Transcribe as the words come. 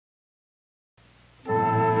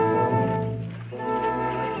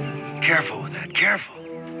careful with that, careful.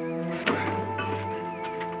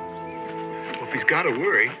 Well, if he's got to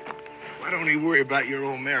worry, why don't he worry about your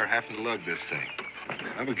old mare having to lug this thing?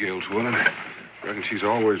 Abigail's willing. I reckon she's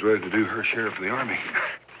always ready to do her share for the Army.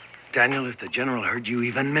 Daniel, if the general heard you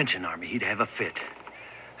even mention Army, he'd have a fit.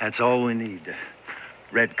 That's all we need.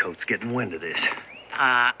 Redcoats getting wind of this.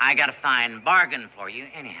 I got a fine bargain for you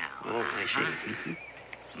anyhow. Oh, I see.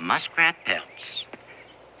 Muskrat pelts.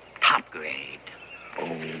 Top grade.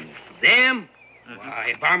 Oh, them?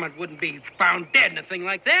 Why, a varmint wouldn't be found dead in a thing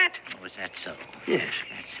like that. Oh, is that so? Yes.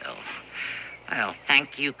 That's so. Well,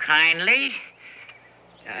 thank you kindly.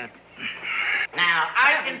 Now,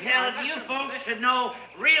 I can tell you folks should know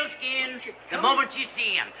real skins the moment you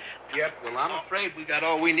see them. Yep, well, I'm afraid we got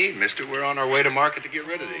all we need, mister. We're on our way to market to get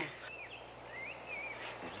rid of these.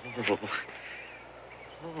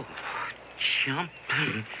 Oh,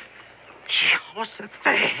 jumping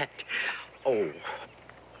Jehoshaphat. Oh.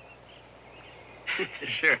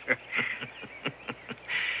 Sure.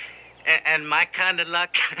 And my kind of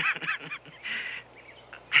luck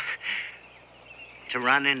to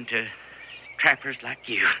run into trappers like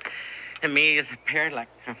you. And me as a pair like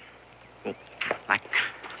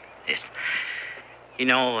this. You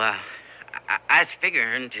know, I was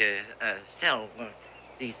figuring to sell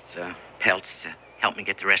these pelts to help me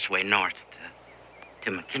get the rest of the way north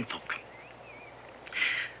to my kinfolk.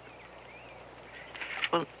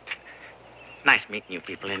 Well, nice meeting you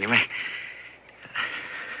people anyway.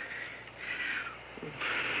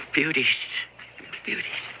 Beauties.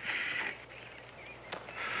 Beauties.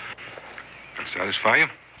 That satisfy you?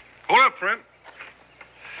 Hold up, friend.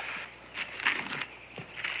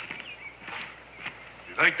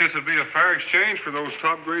 You think this would be a fair exchange for those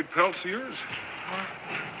top-grade pelts of yours?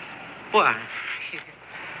 Why?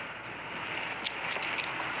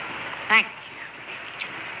 Thank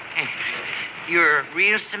you. You're a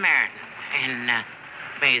real Samaritan, and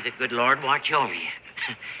may the good Lord watch over you.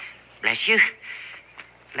 Bless you.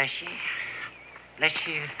 Bless you. Bless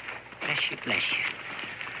you. Bless you. Bless you.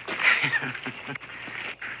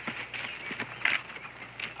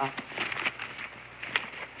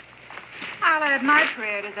 I'll add my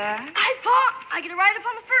prayer to that. Hey, Pop, I get it right up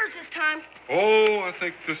on the furs this time. Oh, I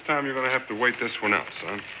think this time you're going to have to wait this one out,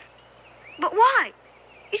 son. But why?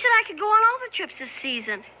 You said I could go on all the trips this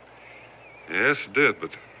season. Yes, it did,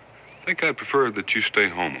 but I think I'd prefer that you stay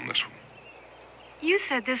home on this one. You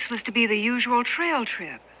said this was to be the usual trail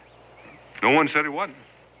trip. No one said it wasn't.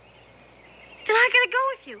 Then I gotta go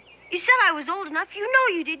with you. You said I was old enough. You know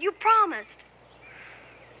you did. You promised.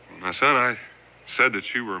 My son, I said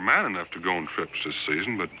that you were man enough to go on trips this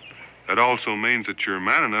season, but that also means that you're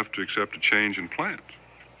man enough to accept a change in plans.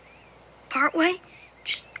 Part way?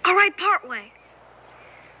 Just, all right, part way.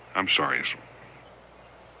 I'm sorry, Israel.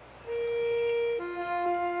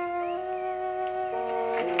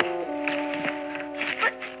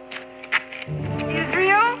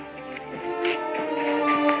 Israel?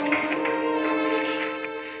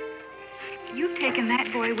 You've taken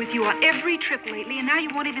that boy with you on every trip lately, and now you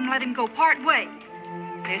won't even let him go part way.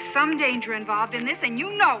 There's some danger involved in this, and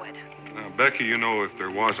you know it. Now, Becky, you know if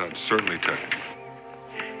there was, I'd certainly tell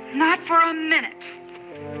you. Not for a minute.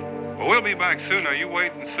 Well, we'll be back soon. Now, you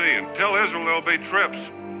wait and see. And tell Israel there'll be trips.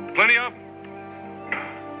 Plenty of them.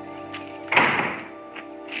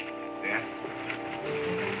 Yeah?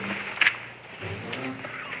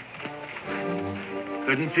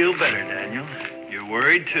 Couldn't feel better, Daniel. You're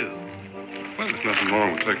worried, too. Well, there's nothing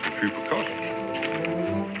wrong with taking a few precautions.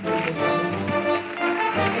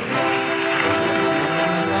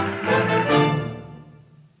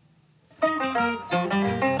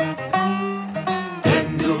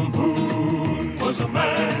 Daniel Boone was a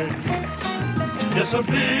man, yes, a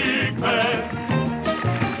big man,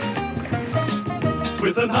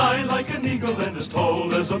 with an eye like an eagle and as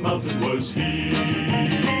tall as a mountain was he.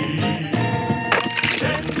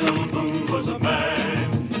 Daniel Boone was a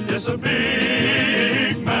man, yes, a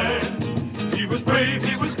big man. He was brave,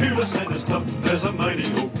 he was fearless, and as tough as a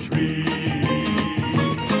mighty oak tree.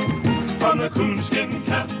 From the coonskin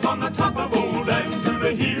cap on the top of old Dan to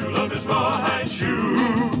the heel of his rawhide shoe,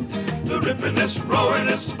 the rippin'est,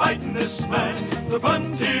 roaring'est, fighting'est man the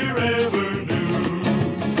frontier ever knew.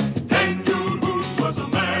 Daniel Boone was a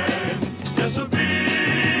man, yes, a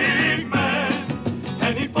big man,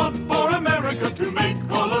 and he fought for America to make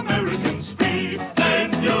all Americans free.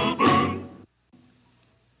 Daniel Boone.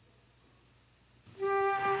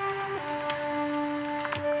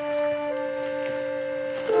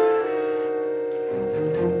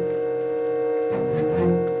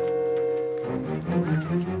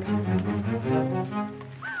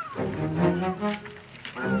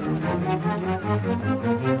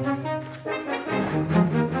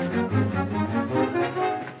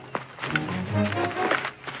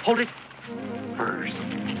 Hold it. Furs.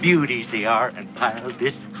 Beauties they are and piled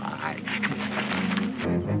this high.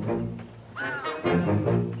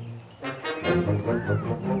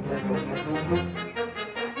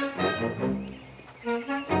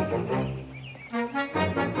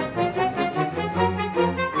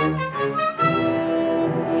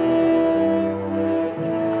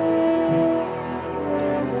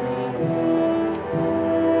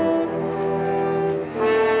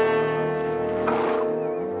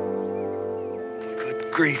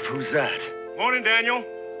 Grief, who's that? Morning, Daniel.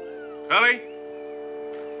 Cully.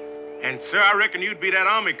 And, sir, I reckon you'd be that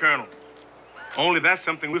Army colonel. Only that's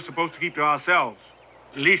something we're supposed to keep to ourselves.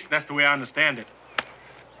 At least that's the way I understand it.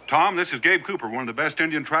 Tom, this is Gabe Cooper, one of the best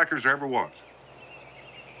Indian trackers there ever was.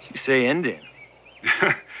 You say Indian?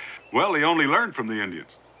 Well, he only learned from the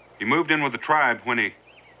Indians. He moved in with the tribe when he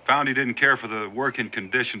found he didn't care for the working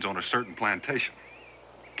conditions on a certain plantation.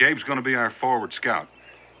 Gabe's going to be our forward scout.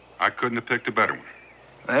 I couldn't have picked a better one.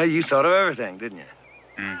 Well, you thought of everything, didn't you?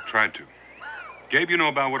 Tried to. Gabe, you know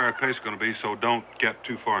about what our pace is going to be, so don't get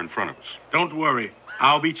too far in front of us. Don't worry.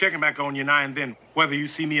 I'll be checking back on you now and then, whether you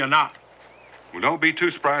see me or not. Well, don't be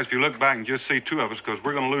too surprised if you look back and just see two of us, because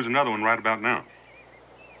we're going to lose another one right about now.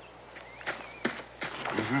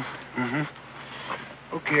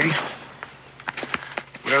 Okay.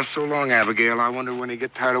 Well, so long, Abigail. I wonder when he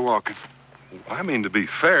get tired of walking. I mean, to be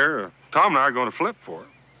fair, Tom and I are going to flip for it.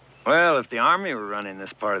 Well, if the Army were running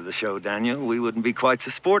this part of the show, Daniel, we wouldn't be quite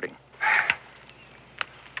so sporting.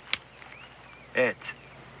 Ed.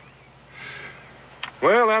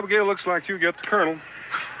 Well, Abigail, looks like you get the colonel.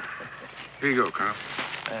 Here you go, Colonel.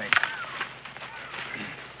 Thanks.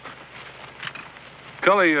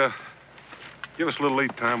 Cully, give us a little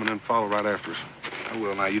lead time and then follow right after us. I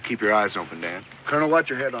will. Now, you keep your eyes open, Dan. Colonel,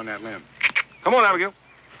 watch your head on that limb. Come on, Abigail.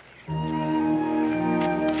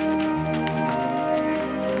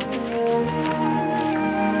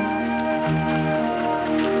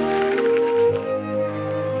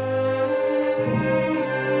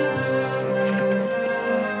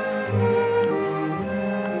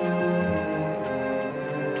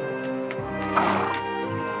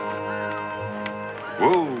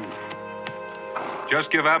 Whoa. Just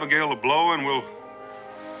give Abigail a blow and we'll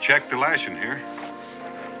check the lashing here.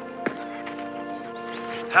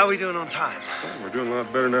 How are we doing on time? Well, we're doing a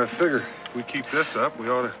lot better than I figure. If we keep this up, we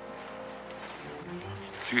ought to...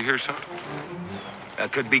 Did you hear something?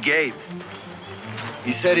 That could be Gabe.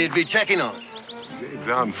 He said he'd be checking on it. Gabe's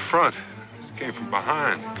out in front. This came from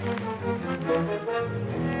behind.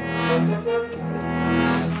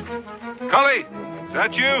 Cully, is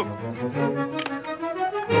that you?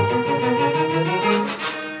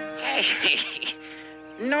 Hey,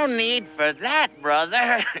 no need for that,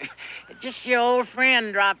 brother. Just your old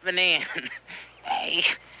friend dropping in. Hey,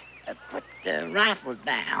 put the rifle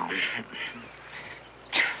down.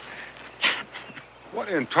 What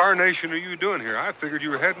in tarnation are you doing here? I figured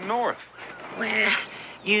you were heading north. Well,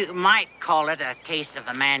 you might call it a case of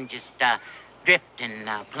a man just drifting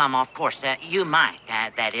plumb off course. You might,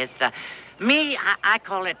 that is. Me, I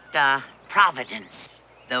call it providence,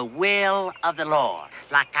 the will of the Lord.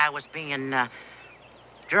 Like I was being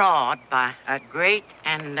drawed by a great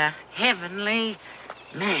and heavenly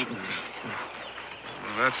magnet.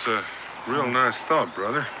 Well, that's a real nice thought,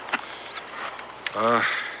 brother.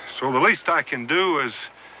 So the least I can do is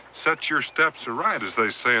set your steps aright, as they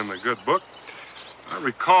say in the good book. I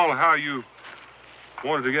recall how you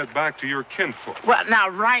wanted to get back to your kinfolk. Well, now,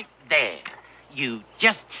 right there, you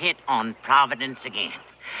just hit on Providence again.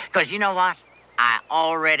 Because you know what? I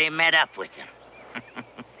already met up with him.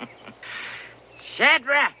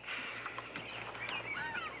 Shadrach.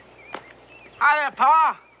 Hi there,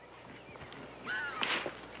 Pa.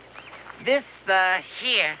 This,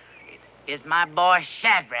 here is my boy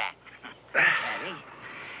Shadrach.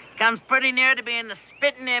 He comes pretty near to being the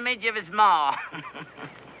spitting image of his ma.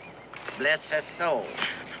 Bless her soul.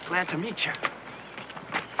 Glad to meet you.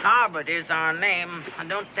 Tarbert is our name. I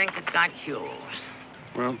don't think it got yours.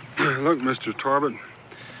 Well, look, Mr. Tarbert,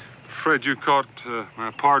 afraid you caught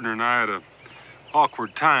my partner and I at an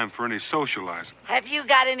awkward time for any socializing. Have you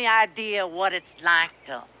got any idea what it's like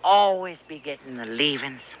to always be getting the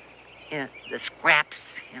leavings? You know, the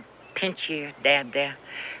scraps, pinch here, dab there.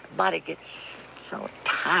 Body gets so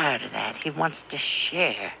tired of that. He wants to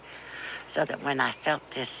share. So that when I felt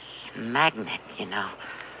this magnet,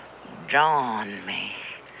 draw on me,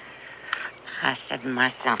 I said to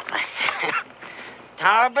myself,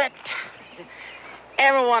 Tarbert, I said,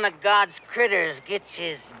 every one of God's critters gets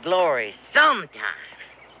his glory sometime.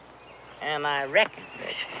 And I reckon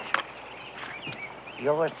that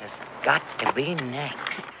yours has got to be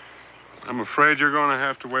next. I'm afraid you're going to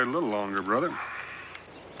have to wait a little longer, brother.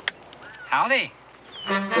 Howdy.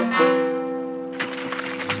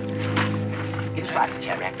 Get right,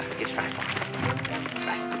 Shadrach. Get right.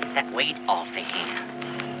 Right. Get that weight off of him.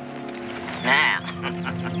 Now,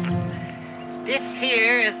 this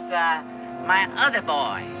here is my other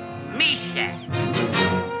boy, Misha.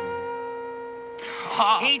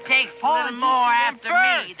 He takes a little more after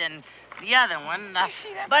me than the other one,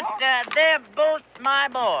 but they're both my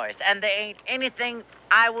boys, and there ain't anything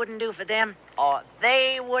I wouldn't do for them or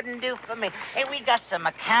they wouldn't do for me. Hey, we got some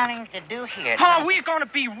accounting to do here. Pa, we're gonna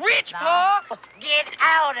be rich, Pa! Get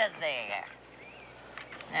out of there.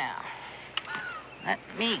 Now, let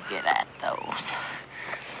me get at those.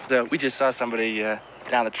 We just saw somebody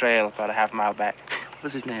down the trail about a half mile back.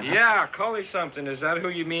 What's his name? Yeah, Cully something. Is that who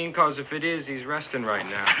you mean? Because if it is, he's resting right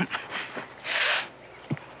now.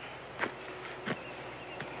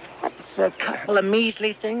 What's a couple of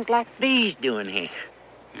measly things like these doing here?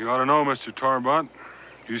 You ought to know, Mr. Tarbot.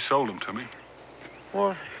 You sold them to me.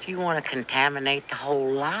 Well, do you want to contaminate the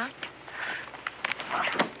whole lot?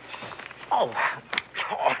 Oh,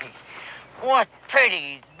 boy. What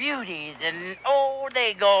pretties, beauties, and oh,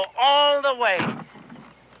 they go all the way.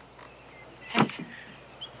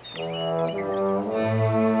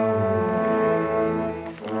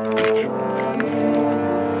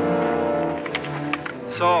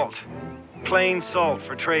 Salt. Plain salt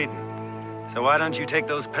for trading. So why don't you take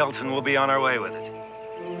those pelts and we'll be on our way with it?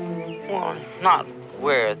 Well, not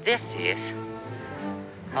where this is.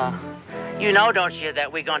 You know, don't you,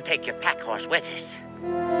 that we're gonna take your pack horse with us?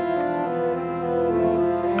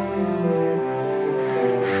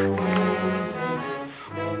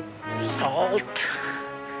 Salt,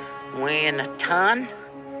 weighing a ton.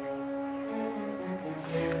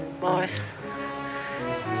 Boys,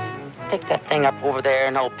 take that thing up over there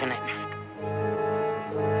and open it.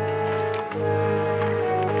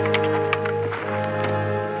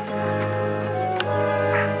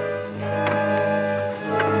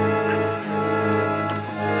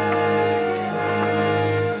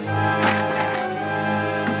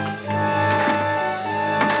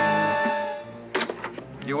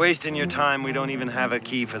 You're wasting your time. We don't even have a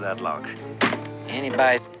key for that lock.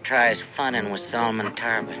 Anybody tries funning with Solomon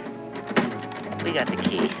Tarbot, we got the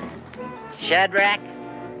key. Shadrach?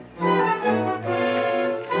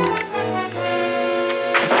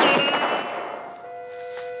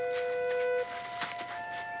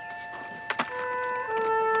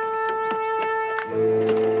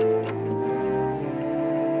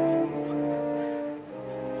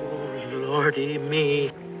 Oh, Lordy me.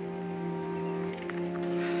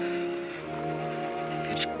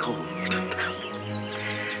 It's gold.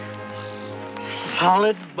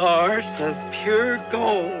 Solid bars of pure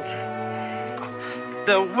gold.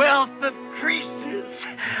 The wealth of creases.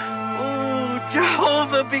 Oh,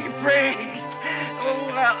 Jehovah be praised. Oh,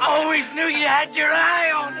 I always knew you had your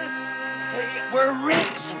eye on us. Hey, we're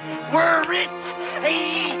rich. We're rich.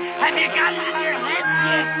 Hey, have you got it in your heads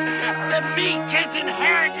yet? The meek is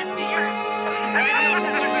inherited the earth. We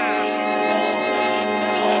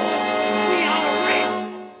are rich.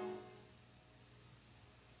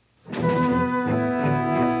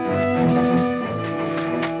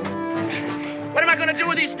 What am I gonna do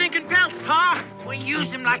with these stinking pelts, Pa? We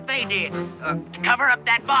use them like they did, to cover up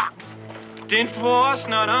that box. Didn't for us,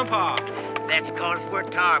 not, huh, Pa? That's because we're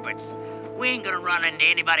Tarbots. We ain't gonna run into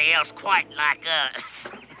anybody else quite like us.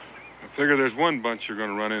 I figure there's one bunch you're going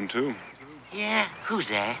to run into. Yeah? Who's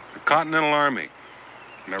that? The Continental Army.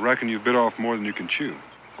 And I reckon you've bit off more than you can chew.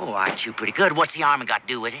 Oh, I chew pretty good. What's the Army got to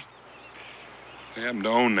do with it? They happen to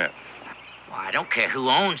own that. Well, I don't care who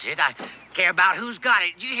owns it. I care about who's got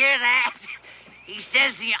it. Did you hear that? He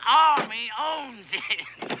says the Army owns it.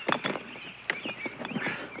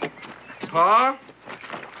 Pa?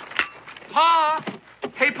 Pa?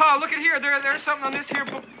 Hey, Pa, look at here. There's something on this here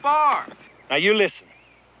bar. Now, you listen.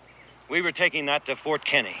 We were taking that to Fort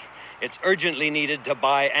Kenny. It's urgently needed to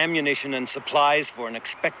buy ammunition and supplies for an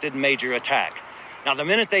expected major attack. Now, the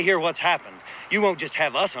minute they hear what's happened, you won't just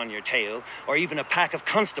have us on your tail, or even a pack of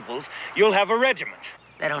constables. You'll have a regiment.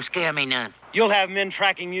 That don't scare me none. You'll have men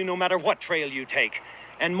tracking you no matter what trail you take,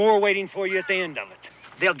 and more waiting for you at the end of it.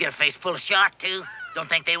 They'll get a face full of shot, too. Don't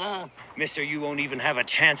think they won't. Mister, you won't even have a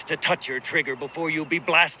chance to touch your trigger before you'll be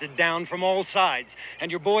blasted down from all sides,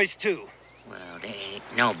 and your boys, too. Well, there ain't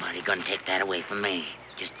nobody gonna take that away from me.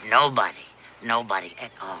 Just nobody. Nobody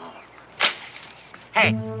at all.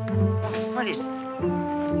 Hey, what is it?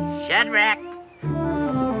 Shadrach?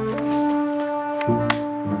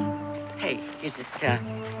 Hey, is it,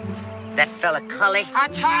 that fella Cully? I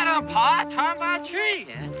tied him, Pa. I tied him by a tree.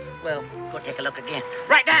 Yeah? well, go take a look again.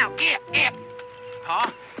 Right now, get.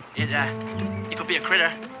 Pa, it could be a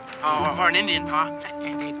critter or an Indian, Pa.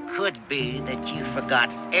 And it could be that you forgot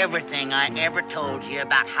everything I ever told you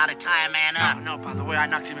about how to tie a man up. No, Pa, the way I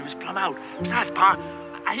knocked him, it was plumb out. Besides, Pa,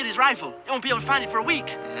 I hit his rifle. You won't be able to find it for a week.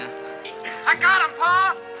 Yeah. I got him,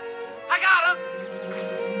 Pa! I got him!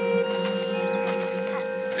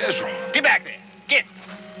 Israel. Get back there. Get.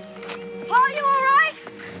 Pa, you all right?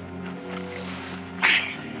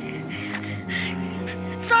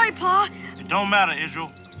 Sorry, Pa. It don't matter,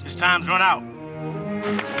 Israel. His time's run out.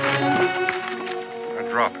 Now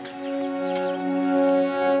drop it.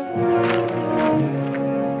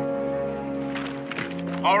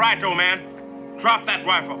 All right, old man. Drop that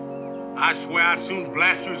rifle. I swear I'd soon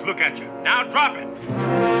blast you's look at you. Now drop it.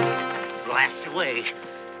 Blast away.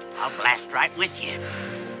 I'll blast right with you.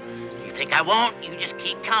 You think I won't? You just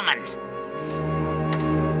keep coming.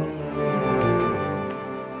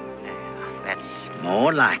 That's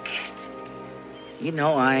more like it. You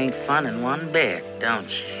know I ain't funning one bit,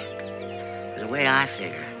 don't you? The way I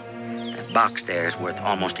figure, that box there is worth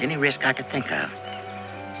almost any risk I could think of.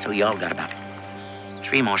 So y'all got about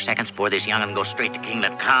 3 more seconds before this young'un goes straight to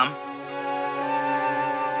Kingdom Come.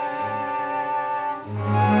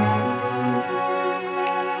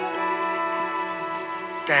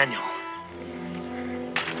 Daniel.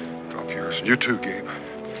 Drop yours. And you too, Gabe.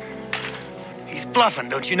 He's bluffing,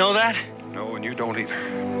 don't you know that? No, and you don't either.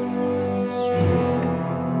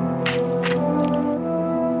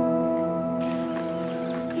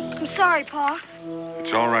 I'm sorry, Pa.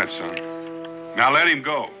 It's all right, son. Now let him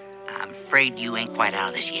go. I'm afraid you ain't quite out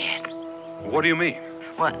of this yet. What do you mean?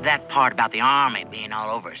 Well, that part about the Army being all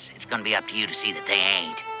over us, it's gonna be up to you to see that they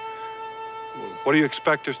ain't. What do you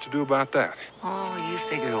expect us to do about that? Oh, you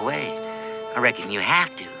figure a way. I reckon you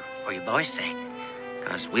have to, for your boy's sake.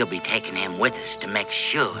 Because we'll be taking him with us to make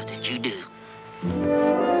sure that you do.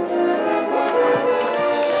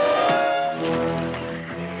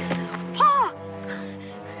 Pa!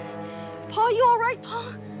 Pa, you all right,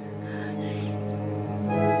 Pa?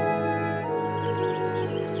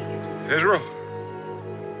 Israel?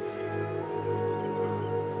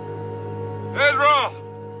 Israel!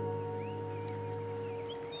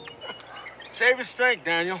 Save his strength,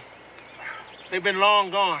 Daniel. They've been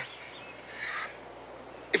long gone.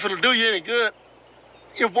 If it'll do you any good,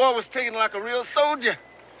 your boy was taken like a real soldier.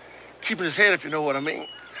 Keeping his head, if you know what I mean.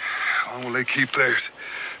 How long will they keep theirs?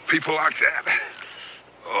 People like that.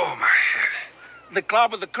 Oh, my head. They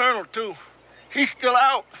clobbered the colonel, too. He's still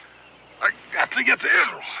out. I got to get to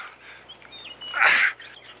Israel.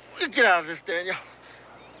 You get out of this, Daniel.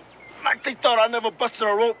 Like they thought I never busted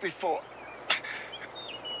a rope before.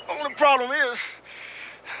 Only problem is,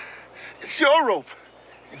 it's your rope,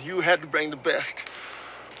 and you had to bring the best.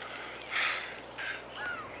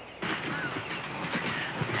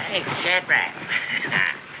 Hey, Shadrach.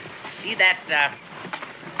 See that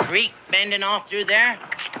creek bending off through there?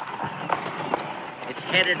 It's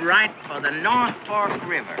headed right for the North Fork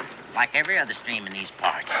River, like every other stream in these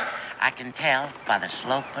parts. I can tell by the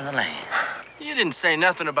slope of the land. You didn't say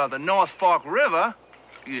nothing about the North Fork River.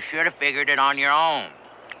 You should have figured it on your own.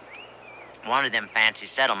 One of them fancy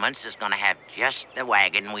settlements is gonna have just the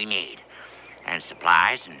wagon we need. And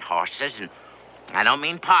supplies and horses, and I don't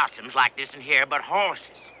mean possums like this in here, but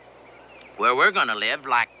horses. Where we're gonna live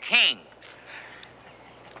like kings.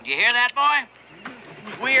 Did you hear that, boy?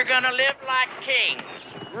 We're gonna live like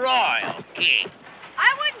kings. Royal kings.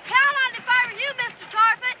 I wouldn't count on it if I were you, Mr.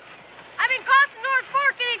 Tarpet. I mean, crossing North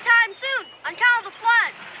Fork anytime soon, on account of the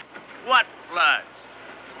floods. What floods?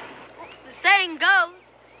 Well, the saying goes,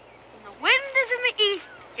 when the wind is in the east,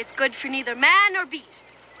 it's good for neither man nor beast.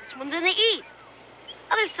 This one's in the east.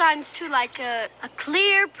 Other signs, too, like a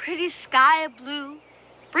clear, pretty sky of blue,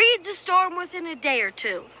 breeds a storm within a day or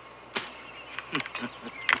two.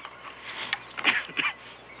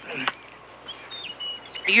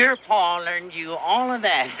 Your pa learned you all of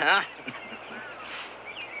that, huh?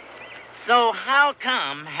 So how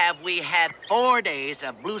come have we had 4 days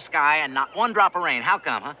of blue sky and not one drop of rain? How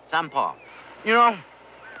come, huh? Some pa. You know,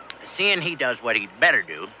 seeing he does what he'd better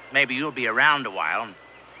do, maybe you'll be around a while.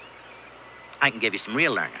 I can give you some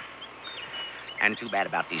real learning. And too bad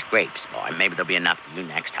about these grapes, boy. Maybe there'll be enough for you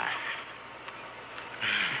next time.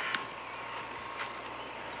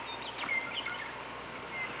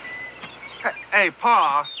 Hey,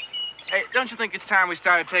 Pa. Hey, don't you think it's time we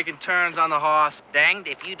started taking turns on the horse? Danged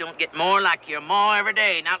if you don't get more like your ma every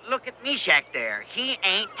day. Now, look at Meshach there. He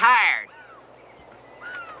ain't tired.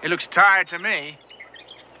 He looks tired to me.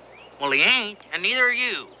 Well, he ain't, and neither are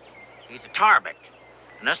you. He's a tarbot.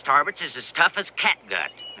 And us tarbits is as tough as catgut.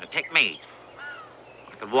 Now, take me.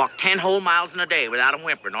 Could walk 10 whole miles in a day without a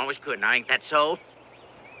whimper, and always could. Now, ain't that so?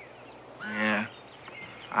 Yeah,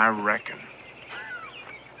 I reckon.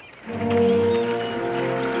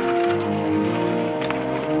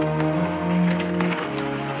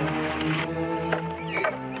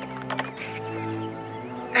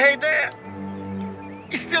 Hey, Dad.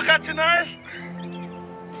 You still got your knife?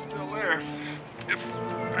 Still there, if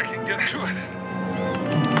I can get to it.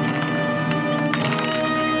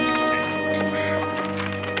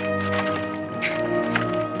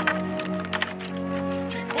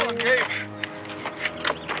 Keep on, Gabe.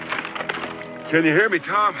 Can you hear me,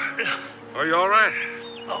 Tom? Are you all right?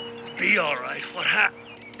 Oh, be all right. What happened?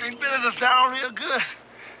 They bedded us down real good.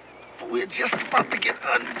 But we're just about to get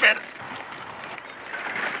unbedded.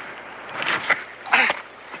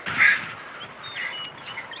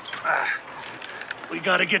 We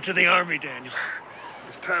gotta get to the army, Daniel.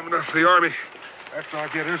 It's time enough for the army after I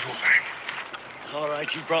get Israel back. All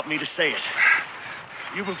right, you brought me to say it.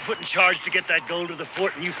 You were put in charge to get that gold to the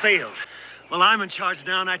fort, and you failed. Well, I'm in charge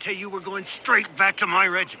now, and I tell you, we're going straight back to my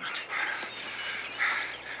regiment.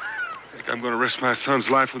 Think I'm gonna risk my son's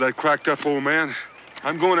life with that cracked up old man?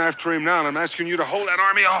 I'm going after him now, and I'm asking you to hold that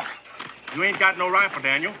army off. You ain't got no rifle,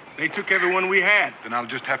 Daniel. They took everyone we had. Then I'll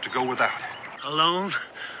just have to go without. Alone?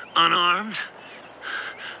 Unarmed?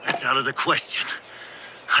 That's out of the question.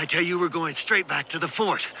 I tell you, we're going straight back to the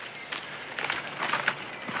fort.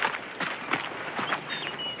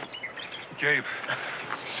 Gabe,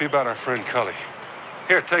 see about our friend Cully.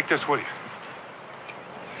 Here, take this with you.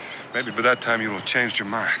 Maybe by that time you will have changed your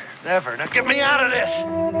mind. Never. Now get me out of this.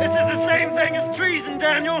 This is the same thing as treason,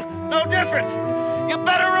 Daniel. No difference. You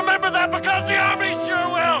better remember that, because the army sure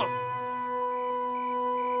will.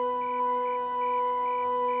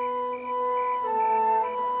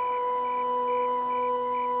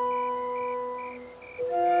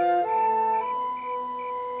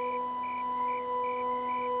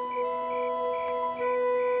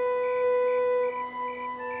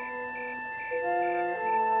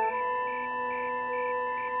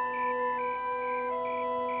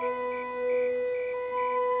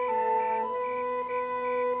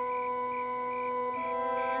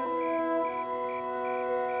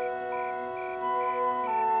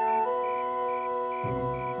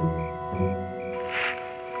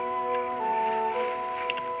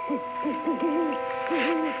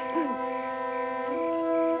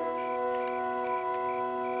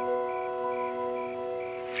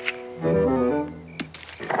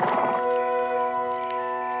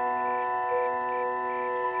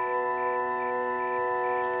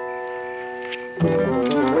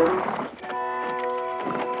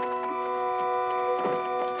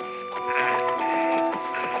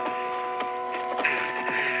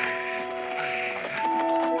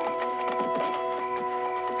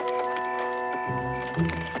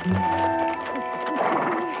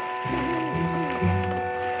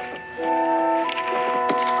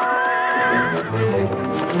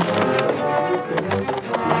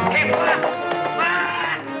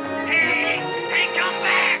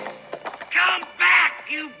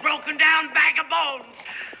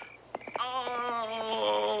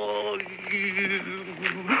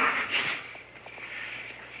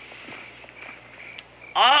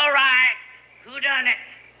 All right, who done it?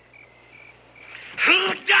 Who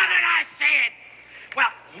done it, I said?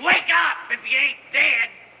 Well, wake up if you ain't dead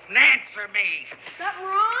and answer me. Is that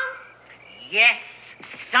wrong? Yes,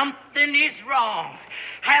 something is wrong.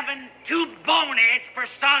 Having two boneheads for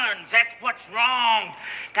sons, that's what's wrong.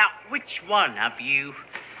 Now, which one of you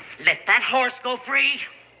let that horse go free?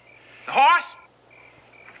 The horse?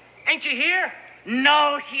 Ain't you here?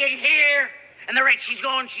 No, she ain't here. And the rate she's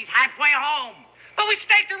going, she's halfway home. But we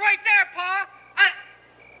staked her right there, Pa.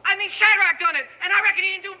 I mean, Shadrach done it, and I reckon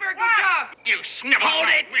he didn't do a very good job. You snip! Hold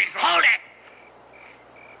it! Hold it!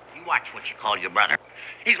 You watch what you call your brother.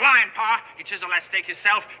 He's lying, Pa. You chiseled that stake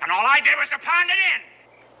yourself, and all I did was to pound it in.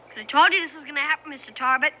 Could have told you this was going to happen, Mr.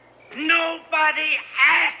 Tarbett. Nobody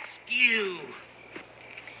asked you.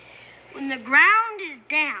 When the ground is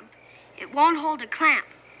damp, it won't hold a clamp.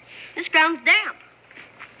 This ground's damp.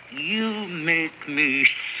 You make me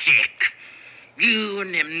sick. You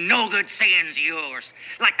and them no-good sayings of yours.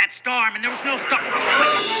 Like that storm, and there was no storm.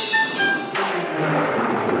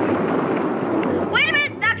 Wait a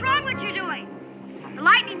minute, that's wrong what you're doing. The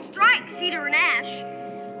lightning strikes cedar and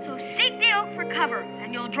ash. So seek the oak for cover,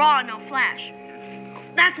 and you'll draw no flash.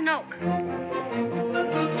 That's an oak.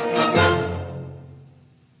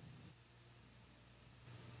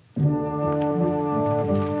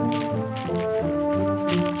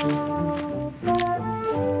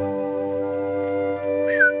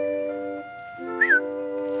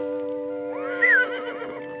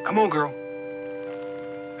 Come on, girl.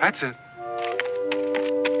 That's it.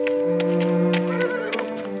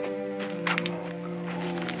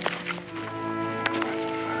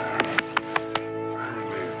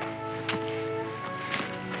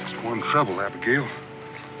 One trouble, Abigail.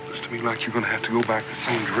 Looks to me like you're gonna have to go back the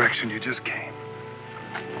same direction you just came.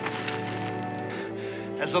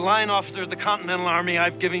 As the line officer of the Continental Army,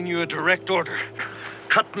 I've given you a direct order.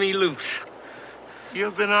 Cut me loose. You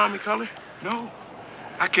ever been in the Army, Cully? No,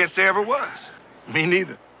 I can't say I ever was. Me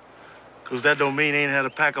neither. Because that don't mean I ain't had a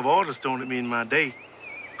pack of orders thrown at me in my day.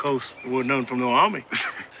 Of course, there wasn't none from no Army.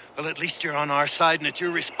 Well, at least you're on our side, and it's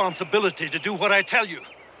your responsibility to do what I tell you.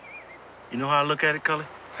 You know how I look at it, Cully?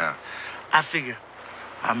 How? I figure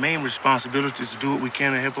our main responsibility is to do what we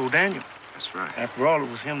can to help old Daniel. That's right. After all, it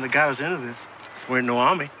was him that got us into this. We ain't no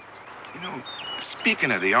Army. You know,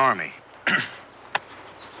 speaking of the Army,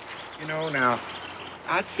 you know, now,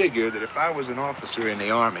 I'd figure that if I was an officer in the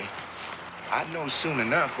Army, I'd know soon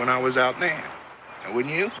enough when I was outmanned. Now,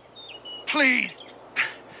 wouldn't you? Please,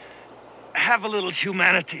 have a little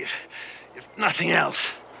humanity, if nothing else.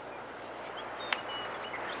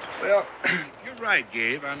 Well, you're right,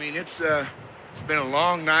 Gabe. I mean, it's been a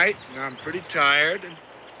long night, and I'm pretty tired, and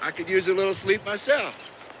I could use a little sleep myself.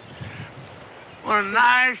 Want a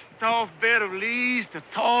nice, soft bed of leaves to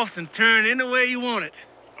toss and turn any way you want it.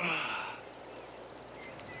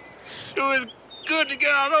 Sure is good to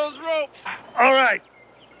get on those ropes. All right.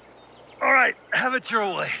 All right, have it your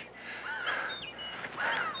way.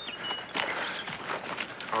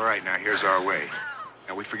 All right, now, here's our way.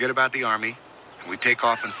 Now, we forget about the Army, and we take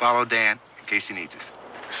off and follow Dan in case he needs us.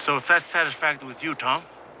 So if that's satisfactory with you, Tom?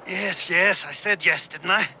 Yes, yes, I said yes,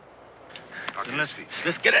 didn't I? Okay, let's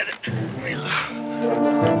get at it.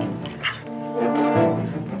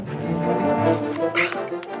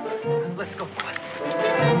 Let's go.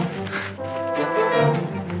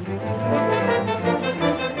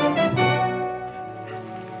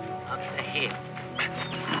 Up the hill.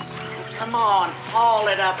 Come on, haul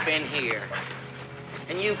it up in here.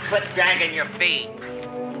 And you quit dragging your feet.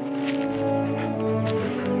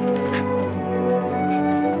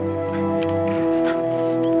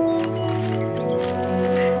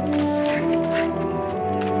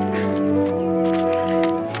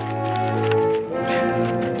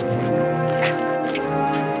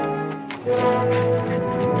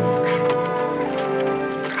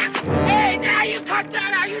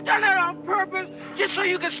 Just so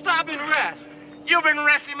you can stop and rest. You've been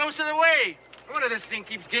resting most of the way. No wonder this thing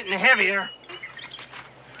keeps getting heavier.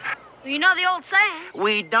 Well, you know the old saying.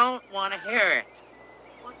 We don't want to hear it.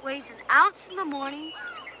 What weighs an ounce in the morning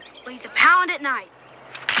weighs a pound at night.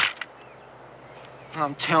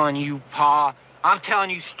 I'm telling you, Pa. I'm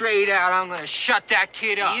telling you straight out, I'm gonna shut that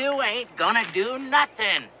kid up. You ain't gonna do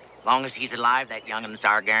nothing. Long as he's alive, that youngin's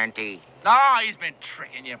our guarantee. Oh, he's been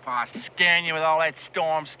tricking you, Pa, scaring you with all that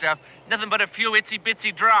storm stuff. Nothing but a few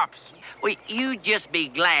itsy-bitsy drops. Well, you just be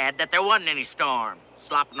glad that there wasn't any storm.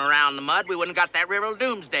 Slopping around in the mud, we wouldn't have got that river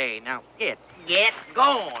doomsday. Now, get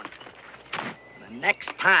going. The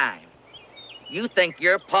next time you think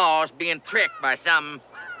your pa's being tricked by some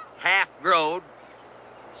half-growed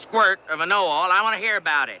squirt of a know-all, I want to hear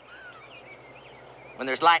about it. When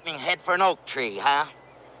there's lightning, head for an oak tree, huh?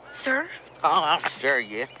 Sir? Oh, I'll sir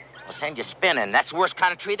you. I'll send you spinning. That's the worst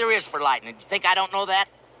kind of tree there is for lightning. You think I don't know that?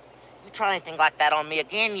 You try anything like that on me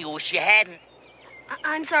again, you wish you hadn't.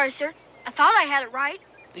 I'm sorry, sir. I thought I had it right.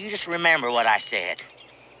 You just remember what I said.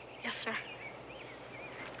 Yes, sir.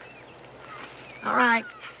 All right.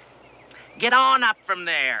 Get on up from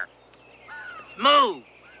there. Let's move.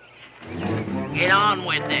 Get on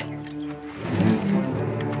with it.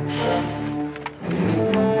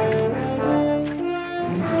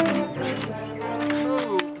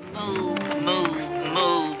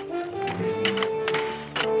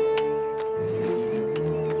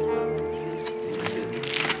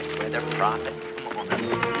 Profit. Come on.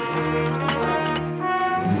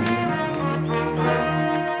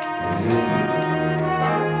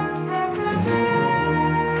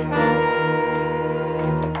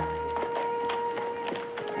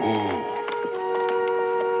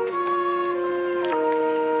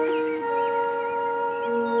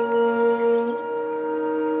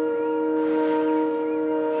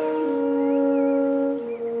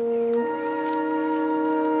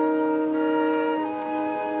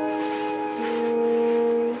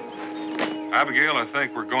 Abigail, I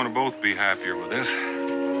think we're going to both be happier with this.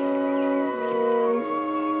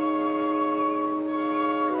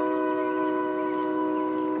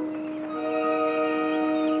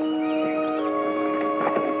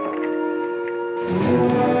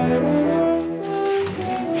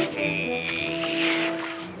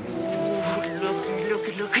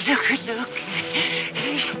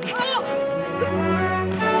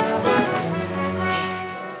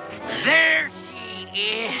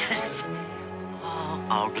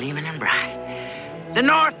 all gleaming and bright. The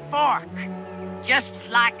North Fork, just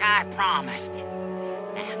like I promised.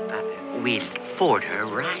 Now, we'll ford her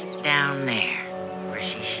right down there where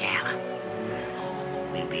she's shallow. Oh,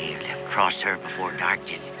 we'll be able to cross her before dark,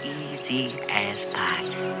 just easy as pie.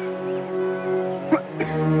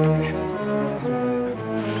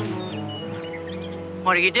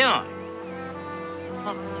 What are you doing?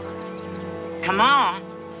 Well, come on.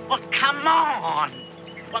 Well, come on.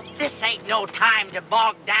 Well, this ain't no time to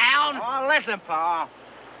bog down. Oh, listen, Pa.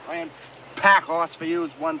 Playing pack horse for you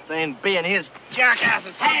is one thing. Being his jackass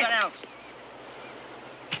is something else.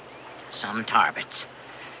 Some tarbits.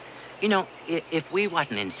 You know, if we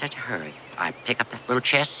wasn't in such a hurry, I'd pick up that little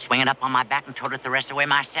chest, swing it up on my back, and tote it the rest of the way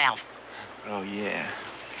myself. Oh, yeah.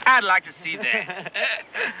 I'd like to see that.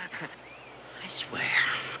 I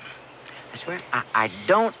swear, I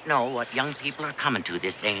don't know what young people are coming to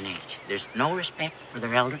this day and age. There's no respect for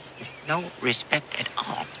their elders. There's no respect at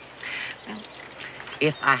all. Well,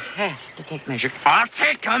 if I have to take measures, I'll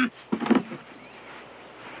take them.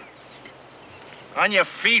 On your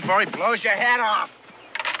feet before he blows your head off.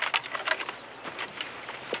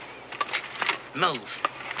 Move.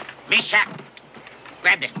 Meshach,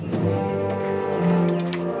 grab it.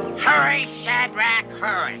 Hurry, Shadrach,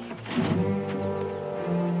 hurry.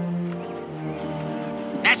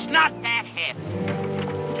 That's not that heavy.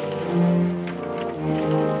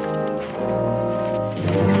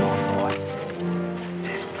 Come on, boy.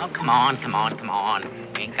 Oh, come on.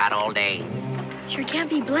 We ain't got all day. Sure can't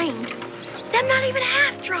be blamed. Them not even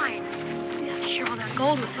half trying. We have to share all that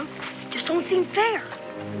gold with them. Just don't seem fair.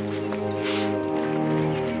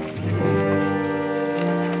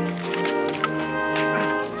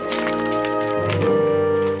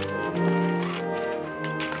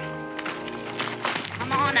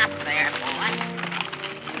 Come on up there, boy.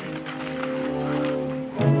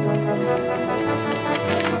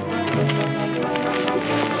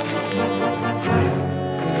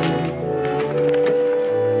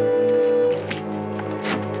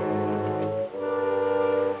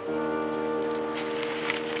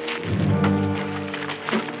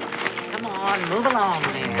 Come on, move along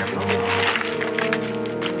there. Move along.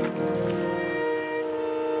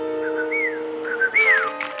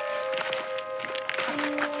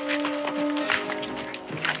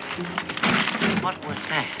 What was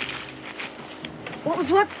that? What was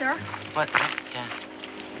what, sir?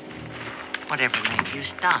 Whatever made you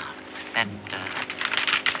stop? That,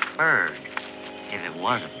 bird. If it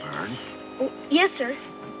was a bird. Oh, yes, sir.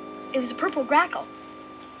 It was a purple grackle.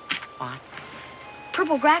 What?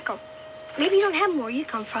 Purple grackle. Maybe you don't have them where you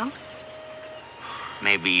come from.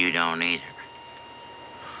 Maybe you don't either.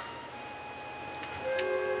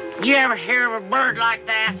 Did you ever hear of a bird like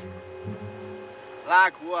that?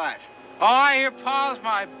 Like what? Oh, I hear Pa's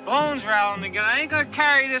my bones rattling again. I ain't gonna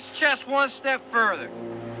carry this chest one step further.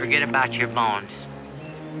 Forget about your bones.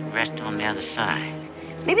 Rest on the other side.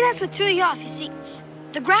 Maybe that's what threw you off. You see,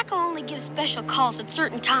 the grackle only gives special calls at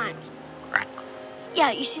certain times. Grackle?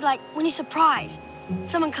 Yeah, you see, like when he's surprised.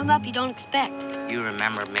 Someone come up you don't expect. You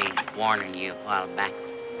remember me warning you a while back?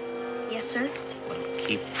 Yes, sir. Well,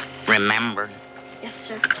 keep remembering. Yes,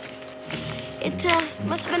 sir. It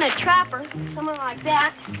must have been a trapper, someone like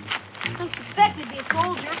that. Don't suspect it'd be a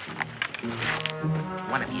soldier.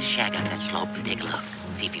 One of you shag up that slope and take a look.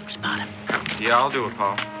 See if you can spot him. Yeah, I'll do it,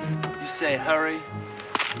 Pa. You say hurry.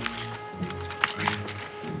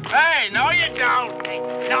 Hey, no, you don't. Hey,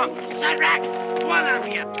 no, Shadrach! One of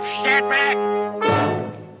you! Shadrach!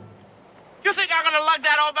 You think I'm gonna lug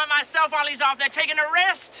that all by myself while he's off there taking a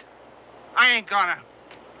rest? I ain't gonna.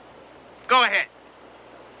 Go ahead.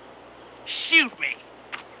 Shoot me.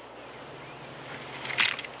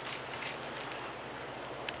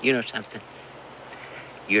 You know something?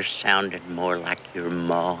 You're sounding more like your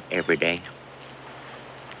ma every day.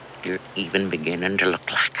 You're even beginning to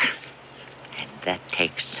look like her. And that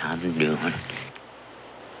takes some doing.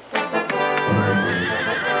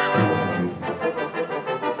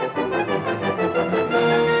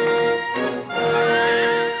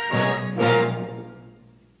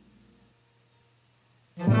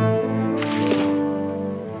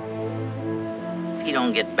 If you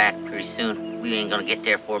don't get back pretty soon, we ain't gonna get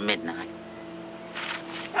there before midnight.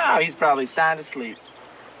 Oh, he's probably sound asleep.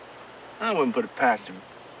 I wouldn't put it past him.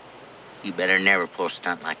 You better never pull a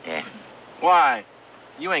stunt like that. Why?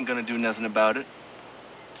 You ain't gonna do nothing about it.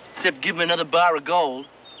 Except give him another bar of gold.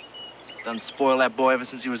 Done spoil that boy ever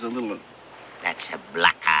since he was a little one. That's a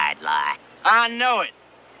black-eyed lie. I know it.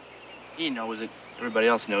 He knows it. Everybody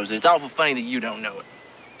else knows it. It's awful funny that you don't know it.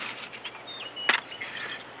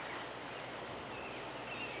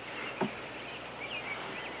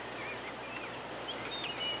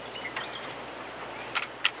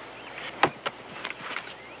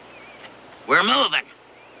 We're moving.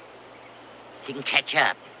 You can catch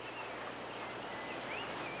up.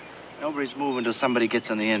 Nobody's moving till somebody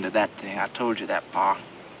gets on the end of that thing. I told you that, Pa.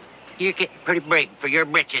 You're getting pretty big for your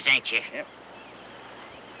britches, ain't you? Yep.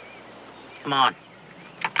 Come on.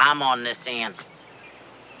 I'm on this end.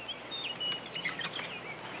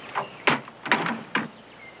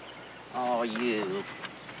 Oh, you.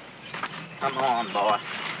 Come on, boy.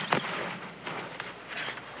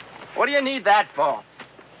 What do you need that for?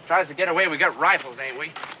 Tries to get away, we got rifles, ain't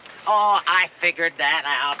we? Oh, I figured that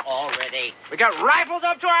out already. We got rifles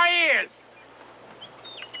up to our ears.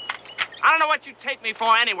 I don't know what you take me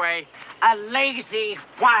for anyway. A lazy,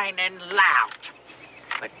 whining lout.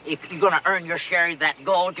 But if you're gonna earn your share of that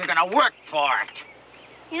gold, you're gonna work for it.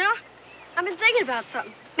 You know, I've been thinking about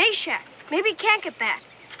something. Meshack, maybe he can't get back.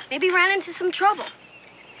 Maybe he ran into some trouble.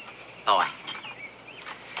 Boy,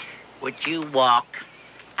 would you walk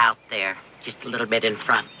out there just a little bit in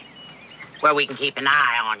front where we can keep an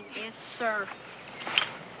eye on you? Yes, sir.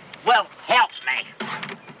 Well, help me.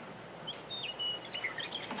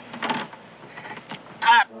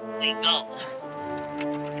 Up we go.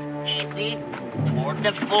 Easy toward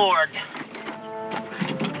the ford.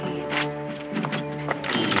 Easy.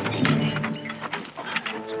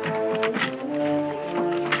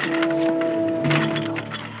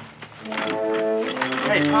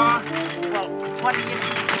 Hey, Pa. Well, what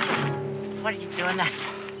are you doing that for?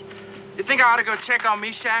 You think I ought to go check on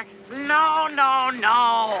Meshack? No, no,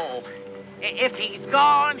 no. If he's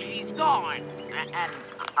gone, he's gone. And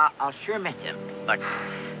I'll sure miss him. But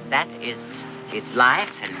that is his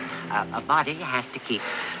life, and a body has to keep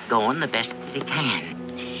going the best that he can.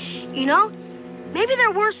 You know, maybe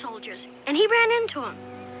there were soldiers, and he ran into them.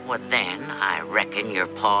 Well, then I reckon your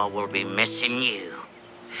pa will be missing you.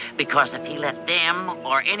 Because if he let them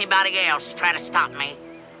or anybody else try to stop me,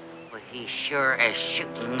 well, he's sure as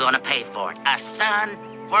shooting gonna pay for it. A son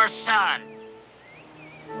for a son.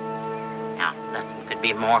 Now, nothing could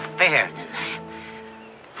be more fair than that.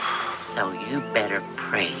 So you better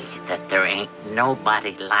pray that there ain't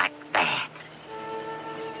nobody like that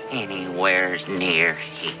anywheres near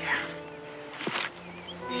here.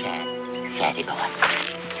 Shaddy boy.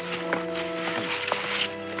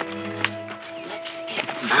 Let's get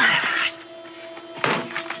my right.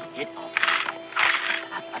 Get over.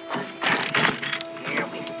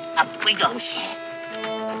 Up we go, Shad.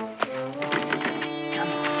 Come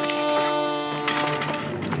on.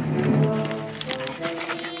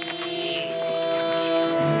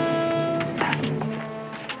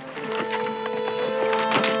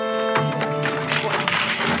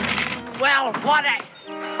 Well, what a...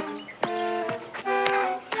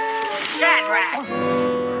 Shadrach,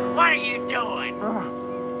 what are you doing?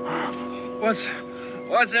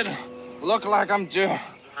 What's it look like I'm doing?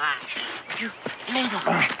 You little...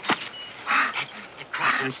 The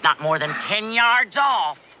crossing's not more than 10 yards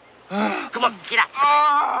off. Come on, get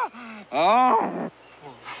up. Oh.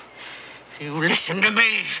 You listen to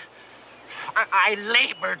me. I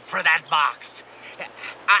labored for that box.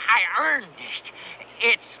 I earned it.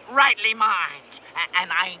 It's rightly mine.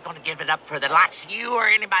 And I ain't gonna give it up for the likes of you or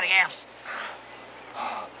anybody else.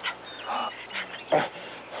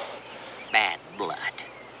 Bad blood.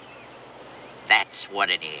 That's what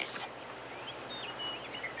it is.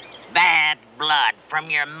 Bad blood from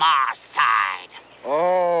your ma's side.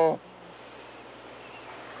 Oh.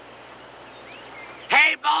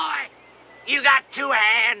 Hey, boy! You got 2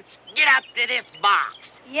 hands. Get up to this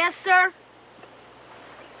box. Yes, sir.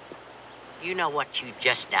 You know what you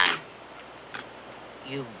just done?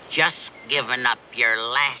 You've just given up your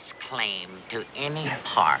last claim to any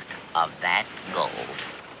part of that gold.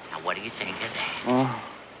 Now, what do you think of that?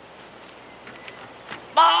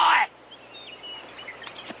 Boy!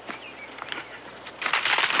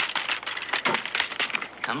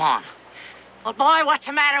 Come on. Well, boy, what's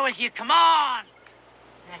the matter with you? Come on!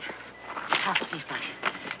 I'll see if I can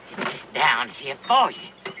get this down here for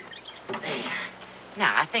you. There.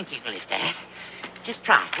 Now, I think you can lift that. Just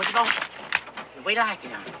try it, will you, boy? Wait till I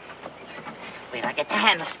get on. Wait till I get the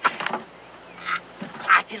handle.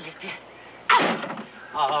 I can lift it.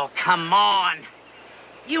 Oh, come on.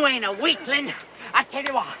 You ain't a weakling. I tell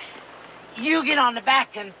you what. You get on the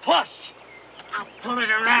back and push. I'll pull it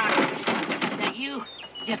around. Now you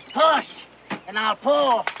just push, and I'll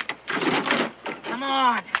pull. Come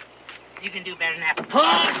on. You can do better than that.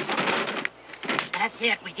 Push. That's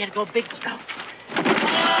it. We get to go big strokes.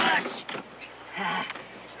 Push.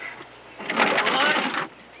 Push.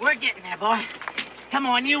 We're getting there, boy. Come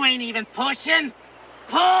on, you ain't even pushing.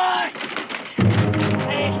 Push.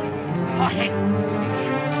 Hey. Oh, hey.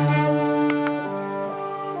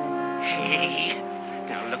 Hey.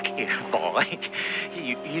 Now, look Here, boy.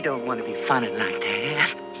 You don't want to be funning like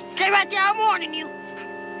that. Stay right there, I'm warning you.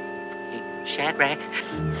 Hey, Shadrach.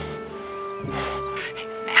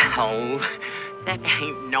 No, that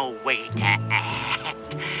ain't no way to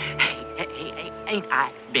act. Hey, ain't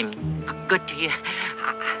I been good to you?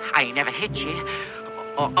 I ain't never hit you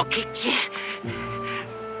or kicked you.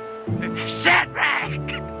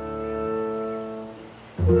 Shadrach!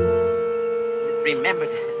 Remember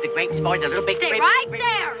the grapes, boy, the little big grapes? Stay right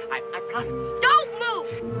there. I promise. Don't move.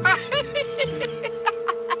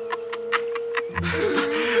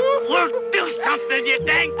 We'll do something, you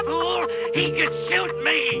dang fool. He could shoot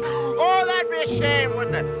me. Oh, that'd be a shame,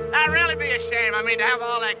 wouldn't it? That'd really be a shame. I mean, to have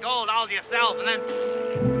all that gold all to yourself and then...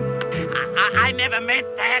 I never meant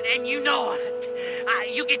that, and you know it.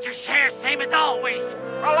 You get your share, same as always.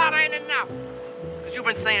 Well, that ain't enough. Because you've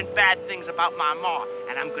been saying bad things about my ma,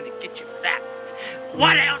 and I'm going to get you for that.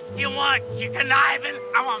 What else do you want, you conniving?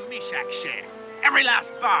 I want Meshach's share. Every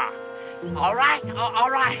last bar. All right, all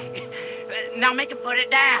right. Now make him put it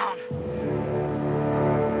down.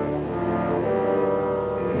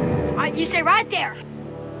 All right, you stay right there.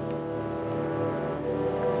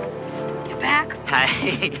 Get back.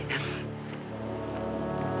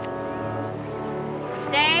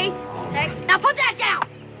 Stay. Now put that down.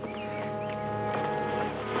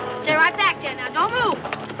 Stay right back there now. Don't move.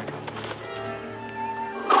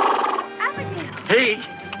 Hey.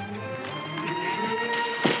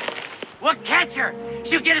 We'll catch her.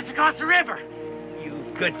 She'll get us across the river. You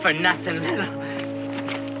good for nothing little.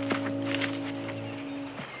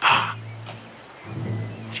 Pa,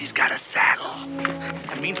 she's got a saddle.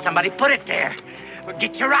 That means somebody put it there. Or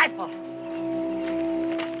get your rifle.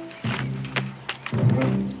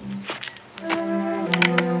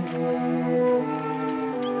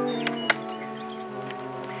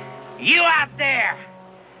 You out there,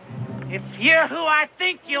 if you're who I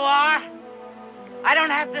think you are, I don't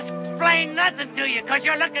have to explain nothing to you, because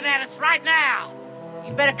you're looking at us right now.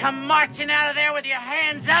 You better come marching out of there with your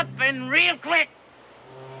hands up and real quick.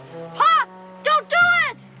 Pa, don't do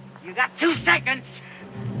it! You got 2 seconds.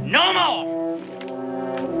 No more.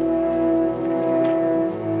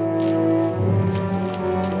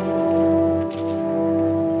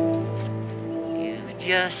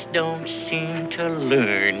 Just don't seem to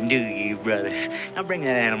learn, do you, brother? Now bring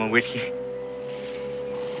that animal with you.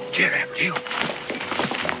 Get after you.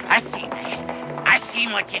 I seen that. I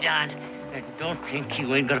seen what you done. And don't think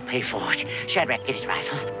you ain't gonna pay for it. Shadrach, get his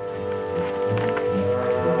rifle.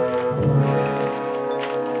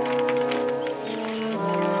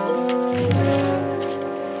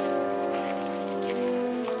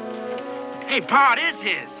 Hey, Pa, it is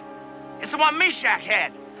his. It's the one Meshach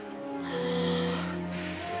had.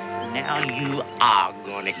 Now you are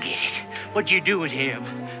gonna get it. What'd you do with him?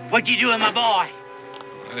 What'd you do with my boy?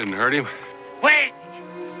 I didn't hurt him. Wait!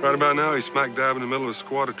 Right about now, he's smack dab in the middle of a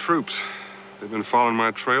squad of troops. They've been following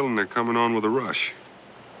my trail, and they're coming on with a rush.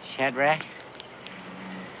 Shadrach,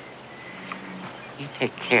 you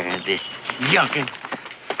take care of this young'un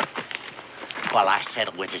while I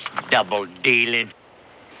settle with this double dealing.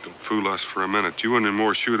 Don't fool us for a minute. You wouldn't any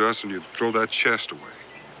more shoot us than you'd throw that chest away.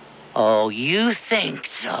 Oh, you think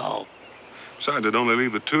so? Besides, it'd only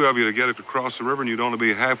leave the 2 of you to get it across the river, and you'd only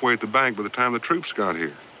be halfway at the bank by the time the troops got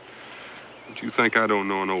here. Don't you think I don't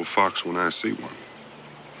know an old fox when I see one?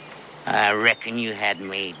 I reckon you had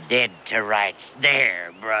me dead to rights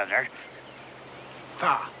there, brother.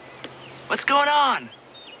 Pa, what's going on?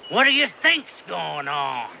 What do you think's going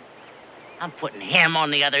on? I'm putting him on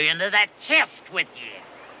the other end of that chest with you.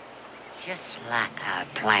 Just like I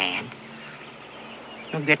planned.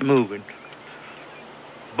 Now get moving.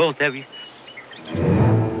 Both of you.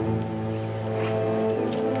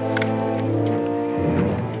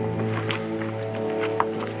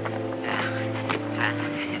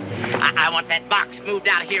 I want that box moved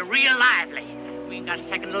out of here real lively. We ain't got a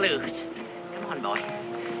second to lose. Come on, boy.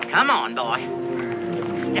 Come on, boy.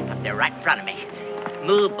 Step up there right in front of me.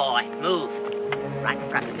 Move, boy. Move. Right in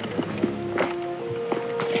front of me.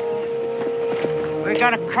 We're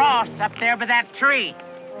gonna cross up there by that tree.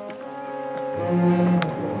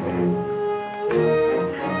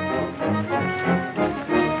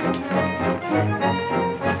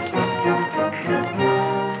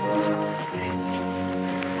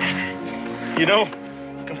 You know,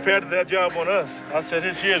 compared to that job on us, I said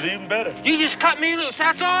this here's even better. You just cut me loose.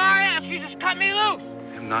 That's all I ask. You just cut me loose.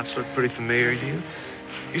 Them knots look pretty familiar to you.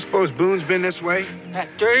 You suppose Boone's been this way? That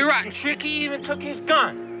dirty, rotten trick, he even took his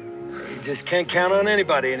gun. You just can't count on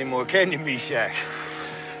anybody anymore, can you, Meshach?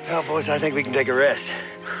 Well, boys, I think we can take a rest.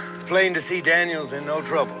 It's plain to see Daniel's in no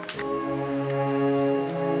trouble.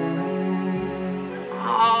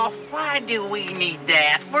 Oh, Why do we need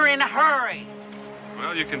that? We're in a hurry.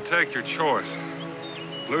 Well, you can take your choice.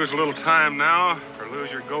 Lose a little time now, or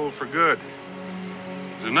lose your gold for good.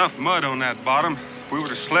 There's enough mud on that bottom. If we were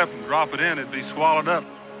to slip and drop it in, it'd be swallowed up.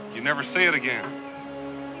 You'd never see it again.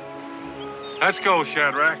 Let's go,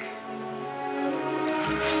 Shadrach.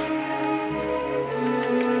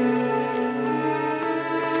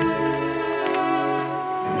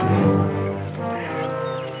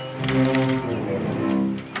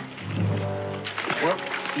 Well,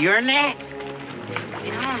 you're next.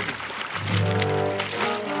 Get on.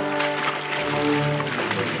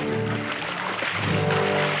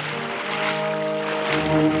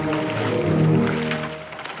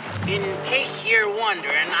 In case you're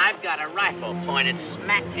wondering, I've got a rifle pointed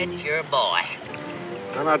smack at your boy.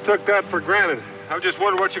 And I took that for granted. I was just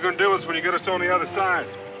wondering what you're going to do with us when you get us on the other side.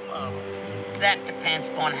 Well, that depends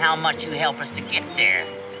upon how much you help us to get there.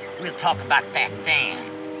 We'll talk about that then.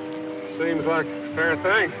 Seems like a fair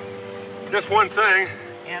thing. Just one thing.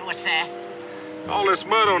 Yeah, what's that? All this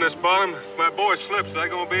mud on this bottom, if my boy slips, is there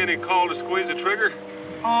going to be any call to squeeze the trigger?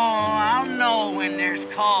 Oh, I'll know when there's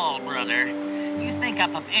call, brother. You think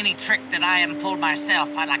up of any trick that I haven't pulled myself,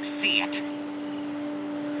 I'd like to see it.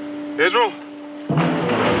 Israel?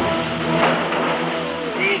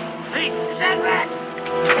 Hey, Shadrach!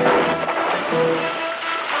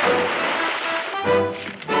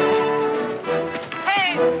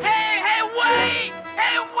 Hey,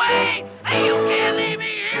 wait! Hey, you can't leave me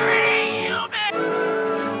here, hey, you man!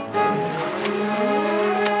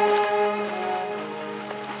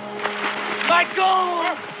 My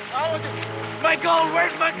gold! My gold,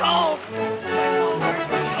 where's my gold?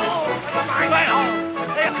 My gold!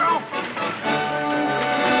 Hey, girl!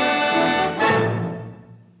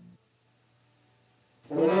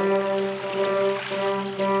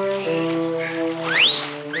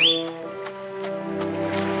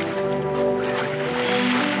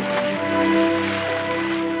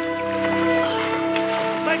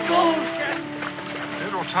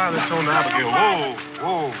 Tie this on to Abigail.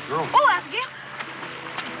 Whoa, girl. Oh, Abigail.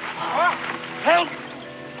 Help!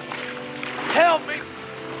 Help me!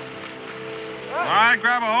 All right,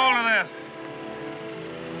 grab a hold of this.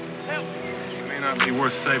 Help! It may not be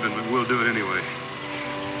worth saving, but we'll do it anyway.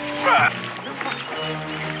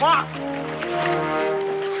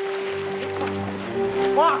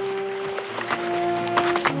 What?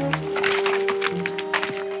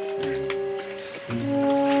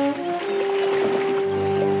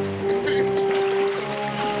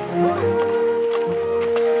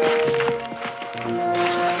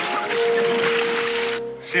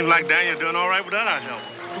 Seems like Daniel doing all right without our help.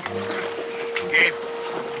 Gabe.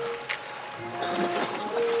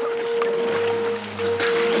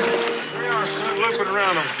 We are looping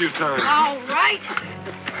around a few times. All right.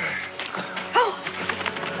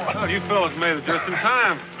 Well, you fellas made it just in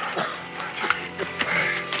time.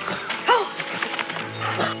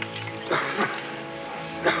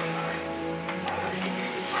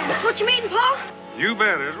 Is this what you mean, Paul? You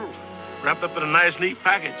bet, Israel. Wrapped up in a nice, neat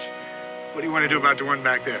package. What do you want to do about the one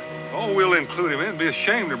back there? Oh, we'll include him in. It'd be a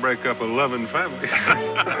shame to break up a loving family.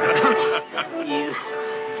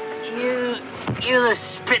 You're the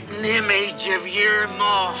spitting image of your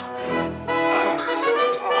ma.